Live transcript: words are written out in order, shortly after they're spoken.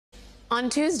On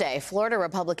Tuesday, Florida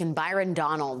Republican Byron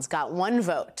Donalds got one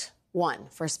vote,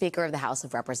 for Speaker of the House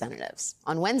of Representatives.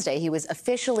 On Wednesday, he was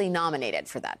officially nominated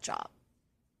for that job.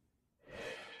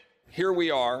 Here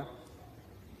we are,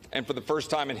 and for the first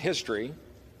time in history,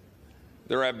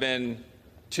 there have been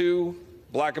two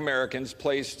Black Americans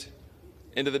placed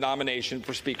into the nomination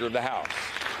for Speaker of the House.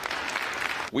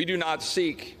 We do not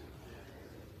seek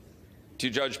to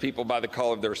judge people by the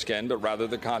color of their skin, but rather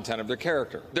the content of their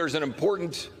character. There's an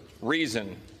important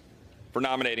reason for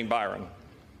nominating Byron,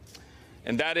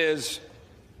 and that is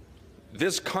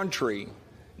this country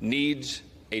needs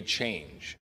a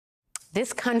change.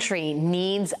 This country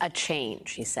needs a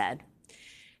change, he said.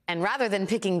 And rather than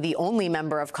picking the only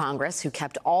member of Congress who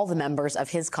kept all the members of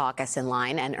his caucus in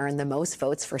line and earned the most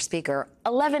votes for Speaker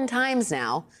 11 times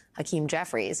now, Hakeem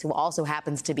Jeffries, who also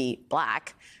happens to be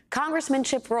Black, Congressman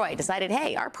Chip Roy decided,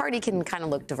 hey, our party can kind of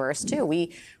look diverse, too.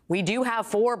 We do have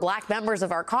 4 Black members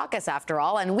of our caucus, after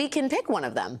all, and we can pick one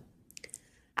of them.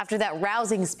 After that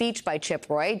rousing speech by Chip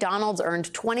Roy, Donalds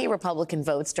earned 20 Republican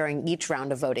votes during each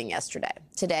round of voting yesterday.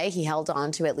 Today, he held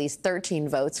on to at least 13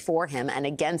 votes for him and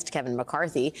against Kevin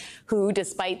McCarthy, who,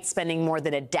 despite spending more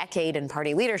than a decade in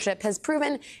party leadership, has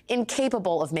proven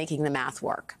incapable of making the math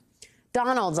work.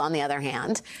 Donalds, on the other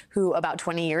hand, who about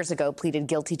 20 years ago pleaded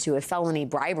guilty to a felony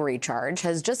bribery charge,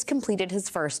 has just completed his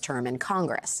first term in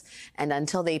Congress. And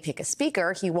until they pick a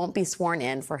speaker, he won't be sworn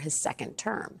in for his second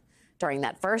term. During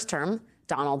that first term,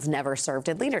 Donalds never served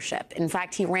in leadership. In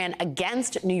fact, he ran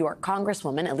against New York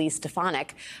Congresswoman Elise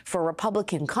Stefanik for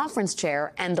Republican conference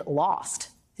chair and lost.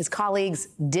 His colleagues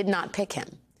did not pick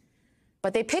him.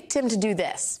 But they picked him to do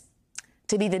this,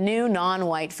 to be the new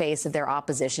non-white face of their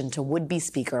opposition to would-be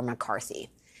Speaker McCarthy.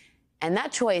 And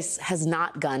that choice has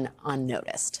not gone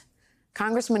unnoticed.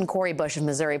 Congressman Cori Bush of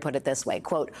Missouri put it this way,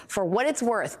 quote, "For what it's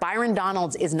worth, Byron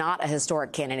Donalds is not a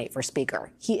historic candidate for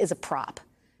Speaker. He is a prop.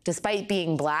 Despite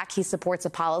being Black, he supports a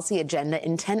policy agenda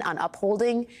intent on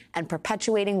upholding and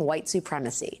perpetuating white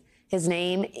supremacy. His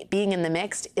name being in the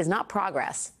mix is not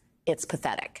progress, it's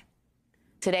pathetic."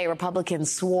 Today,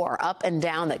 Republicans swore up and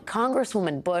down that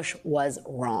Congresswoman Bush was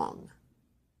wrong.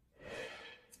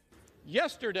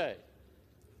 Yesterday,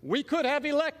 we could have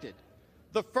elected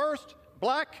the first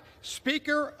Black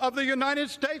Speaker of the United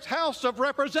States House of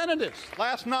Representatives.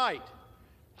 Last night,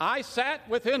 I sat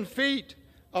within feet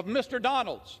of Mr.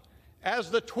 Donalds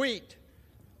as the tweet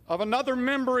of another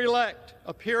member-elect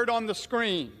appeared on the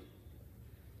screen.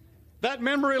 That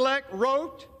member-elect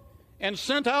wrote and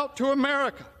sent out to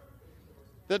America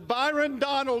that Byron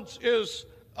Donalds is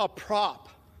a prop.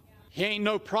 He ain't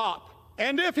no prop.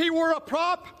 And if he were a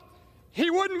prop, he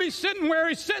wouldn't be sitting where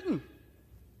he's sitting.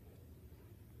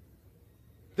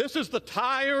 This is the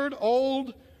tired,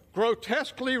 old,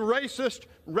 grotesquely racist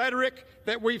rhetoric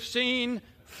that we've seen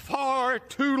far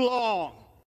too long.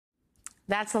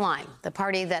 That's the line. The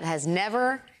party that has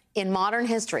never in modern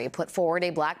history put forward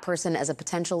a Black person as a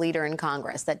potential leader in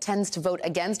Congress, that tends to vote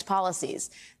against policies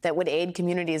that would aid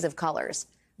communities of colors.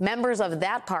 Members of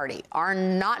that party are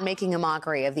not making a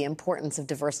mockery of the importance of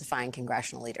diversifying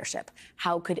congressional leadership.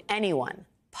 How could anyone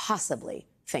possibly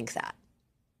think that?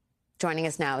 Joining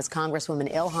us now is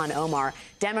Congresswoman Ilhan Omar,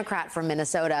 Democrat from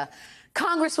Minnesota.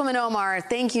 Congresswoman Omar,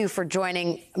 thank you for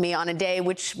joining me on a day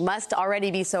which must already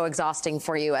be so exhausting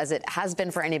for you, as it has been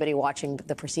for anybody watching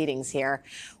the proceedings here.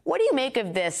 What do you make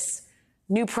of this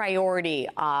new priority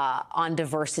on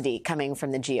diversity coming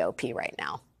from the GOP right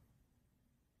now?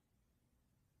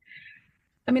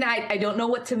 I mean, I don't know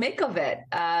what to make of it.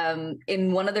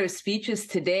 In one of their speeches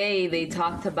today, they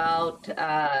talked about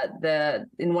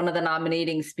in one of the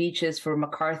nominating speeches for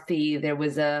McCarthy, there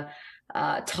was a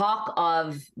talk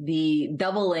of the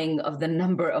doubling of the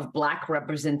number of Black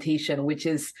representation, which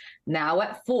is now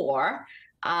at 4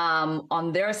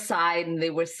 on their side. And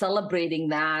they were celebrating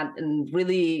that and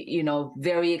really,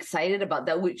 very excited about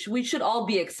that, which we should all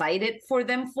be excited for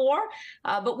them for.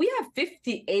 But we have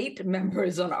 58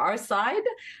 members on our side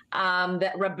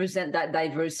that represent that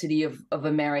diversity of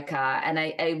America. And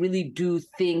I really do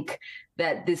think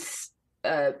that this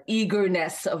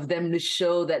eagerness of them to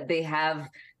show that they have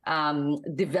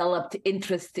developed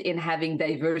interest in having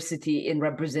diversity in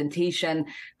representation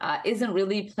isn't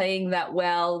really playing that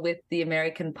well with the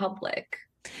American public.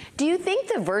 Do you think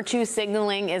the virtue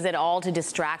signaling is at all to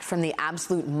distract from the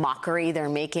absolute mockery they're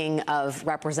making of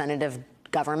representative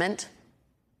government?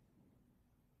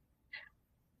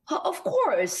 Of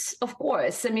course.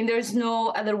 I mean, there's no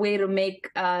other way to make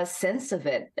sense of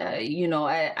it.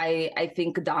 I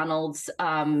think Donald's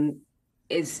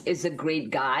is a great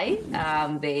guy.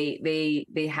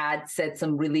 They had said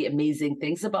some really amazing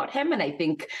things about him, and I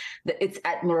think that it's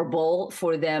admirable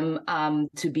for them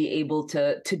to be able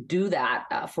to do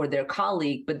that for their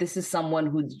colleague. But this is someone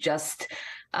who just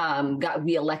got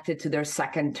reelected to their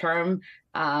second term.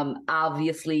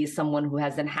 Obviously someone who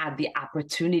hasn't had the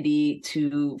opportunity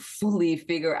to fully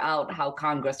figure out how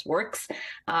Congress works.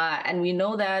 And we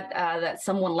know that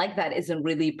someone like that isn't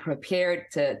really prepared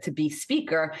to be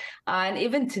speaker. And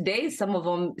even today, some of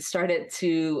them started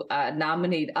to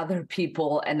nominate other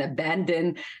people and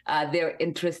abandon their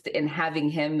interest in having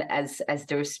him as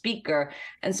their speaker.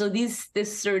 And so this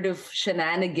sort of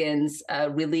shenanigans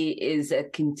really is a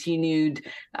continued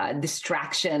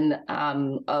distraction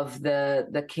of the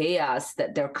chaos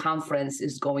that their conference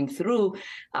is going through,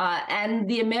 and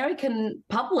the American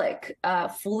public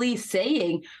fully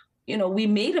saying, we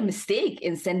made a mistake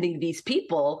in sending these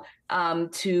people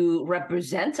to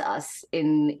represent us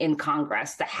in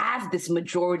Congress, to have this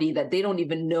majority that they don't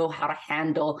even know how to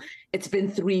handle. It's been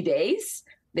 3 days.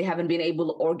 They haven't been able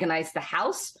to organize the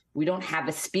House. We don't have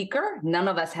a speaker. None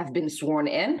of us have been sworn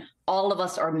in. All of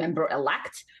us are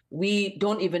member-elect. We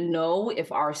don't even know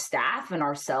if our staff and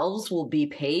ourselves will be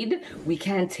paid. We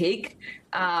can't take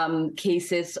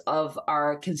cases of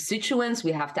our constituents.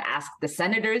 We have to ask the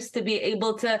senators to be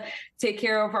able to take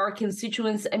care of our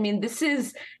constituents. I mean, this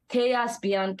is chaos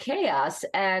beyond chaos.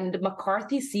 And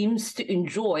McCarthy seems to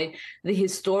enjoy the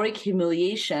historic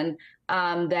humiliation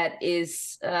that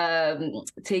is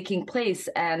taking place.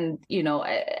 And,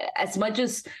 as much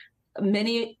as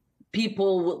many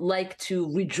people would like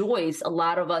to rejoice, a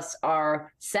lot of us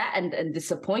are saddened and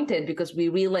disappointed because we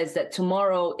realize that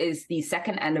tomorrow is the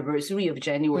second anniversary of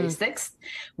January 6th.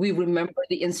 We remember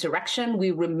the insurrection.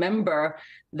 We remember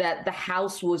that the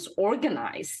House was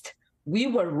organized. We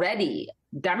were ready.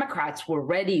 Democrats were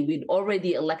ready. We'd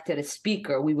already elected a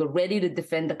speaker. We were ready to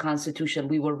defend the Constitution.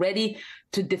 We were ready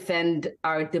to defend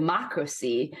our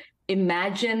democracy.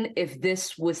 Imagine if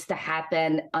this was to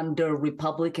happen under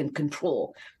Republican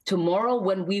control. Tomorrow,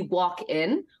 when we walk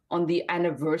in on the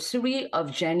anniversary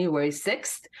of January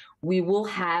 6th, we will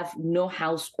have no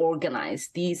House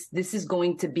organized. This is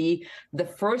going to be the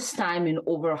first time in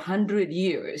over 100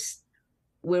 years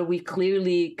where we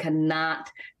clearly cannot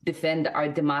defend our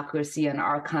democracy and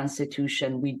our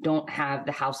Constitution. We don't have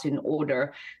the House in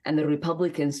order, and the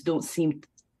Republicans don't seem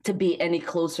to be any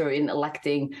closer in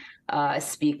electing a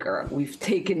speaker. We've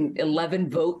taken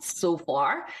 11 votes so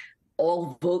far.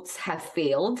 All votes have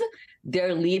failed.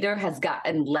 Their leader has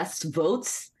gotten less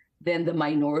votes than the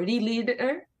minority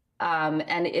leader.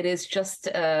 And it is just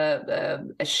a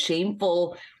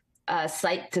shameful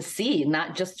sight to see,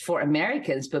 not just for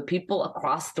Americans, but people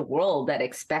across the world that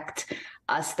expect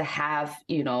us to have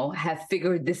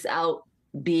figured this out,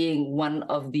 being one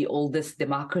of the oldest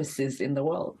democracies in the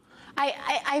world.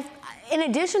 In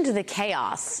addition to the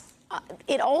chaos,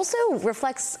 it also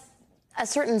reflects a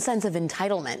certain sense of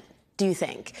entitlement, do you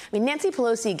think? I mean, Nancy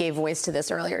Pelosi gave voice to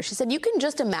this earlier. She said, you can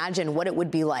just imagine what it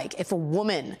would be like if a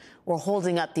woman were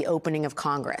holding up the opening of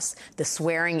Congress, the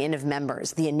swearing in of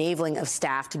members, the enabling of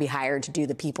staff to be hired to do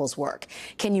the people's work.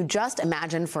 Can you just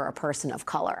imagine for a person of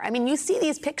color? I mean, you see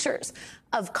these pictures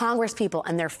of Congress people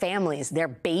and their families, their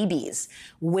babies,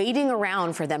 waiting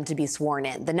around for them to be sworn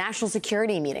in, the national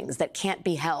security meetings that can't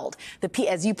be held,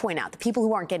 as you point out, the people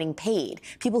who aren't getting paid,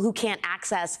 people who can't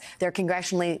access their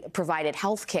congressionally provided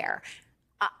health care.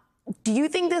 Do you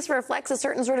think this reflects a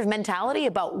certain sort of mentality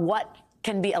about what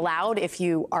can be allowed if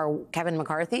you are Kevin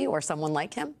McCarthy or someone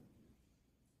like him?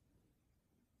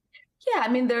 Yeah, I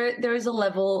mean, there is a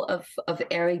level of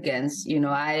arrogance.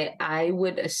 I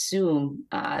would assume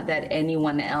that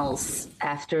anyone else,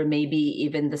 after maybe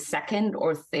even the second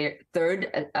or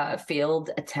third failed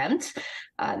attempt,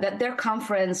 that their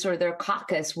conference or their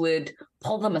caucus would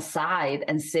pull them aside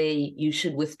and say, you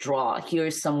should withdraw.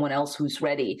 Here's someone else who's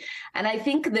ready. And I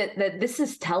think that this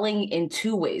is telling in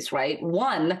two ways, right?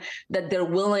 One, that they're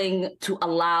willing to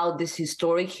allow this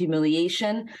historic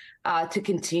humiliation to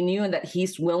continue, and that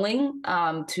he's willing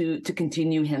to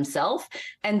continue himself.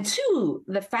 And two,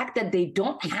 the fact that they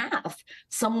don't have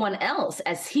someone else,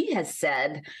 as he has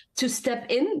said, to step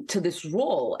into this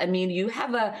role. I mean, you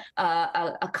have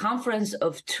a conference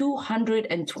of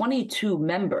 222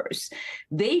 members.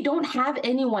 They don't have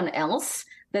anyone else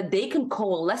that they can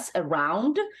coalesce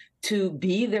around to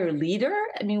be their leader.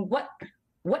 I mean, what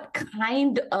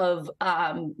kind of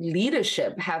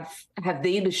leadership have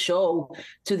they to show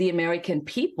to the American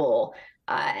people?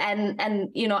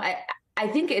 I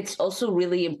think it's also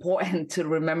really important to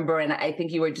remember, and I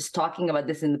think you were just talking about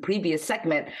this in the previous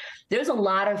segment, there's a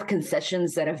lot of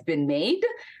concessions that have been made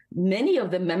many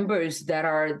of the members that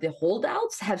are the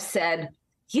holdouts have said,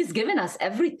 he's given us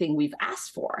everything we've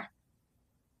asked for.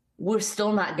 We're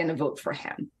still not going to vote for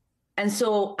him. And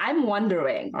so I'm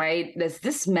wondering, right, does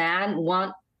this man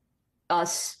want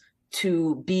us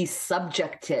to be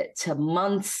subjected to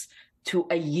months to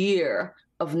a year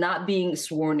of not being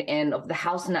sworn in, of the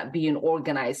House not being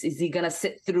organized? Is he going to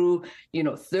sit through,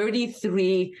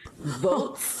 33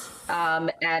 votes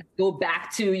and go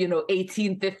back to,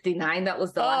 1859? That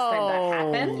was the last time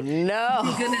that happened. No.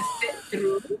 He's going to sit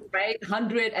through, right,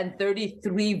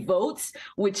 133 votes,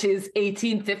 which is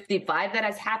 1855 that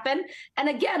has happened. And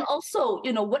again, also,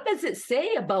 what does it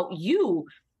say about you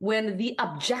when the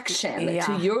objection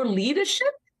to your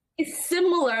leadership is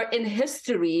similar in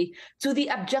history to the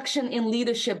objection in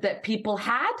leadership that people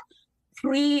had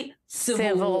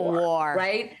pre-Civil War,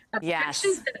 right?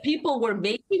 Objections that people were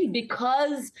making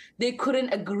because they couldn't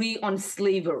agree on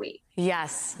slavery.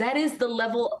 Yes. That is the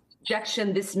level of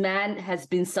objection this man has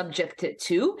been subjected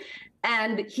to.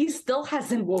 And he still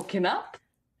hasn't woken up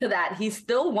to that. He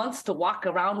still wants to walk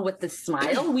around with a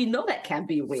smile. We know that can't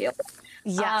be real.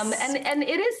 Yes. And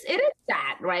it is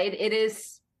sad, right? It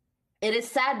is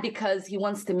sad because he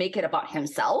wants to make it about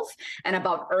himself and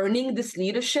about earning this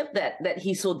leadership that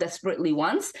he so desperately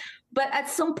wants. But at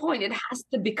some point, it has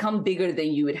to become bigger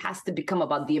than you. It has to become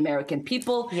about the American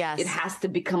people. Yes. It has to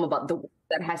become about the work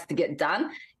that has to get done.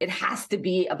 It has to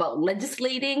be about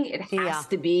legislating. It has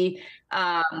to be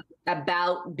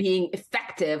about being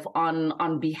effective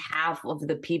on behalf of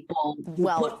the people who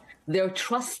put their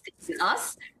trust in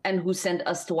us and who sent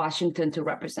us to Washington to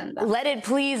represent them. Let it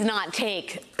please not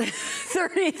take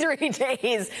 33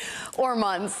 days or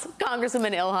months.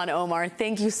 Congresswoman Ilhan Omar,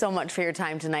 thank you so much for your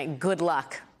time tonight. Good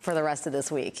luck for the rest of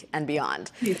this week and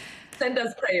beyond. Please send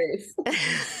us prayers.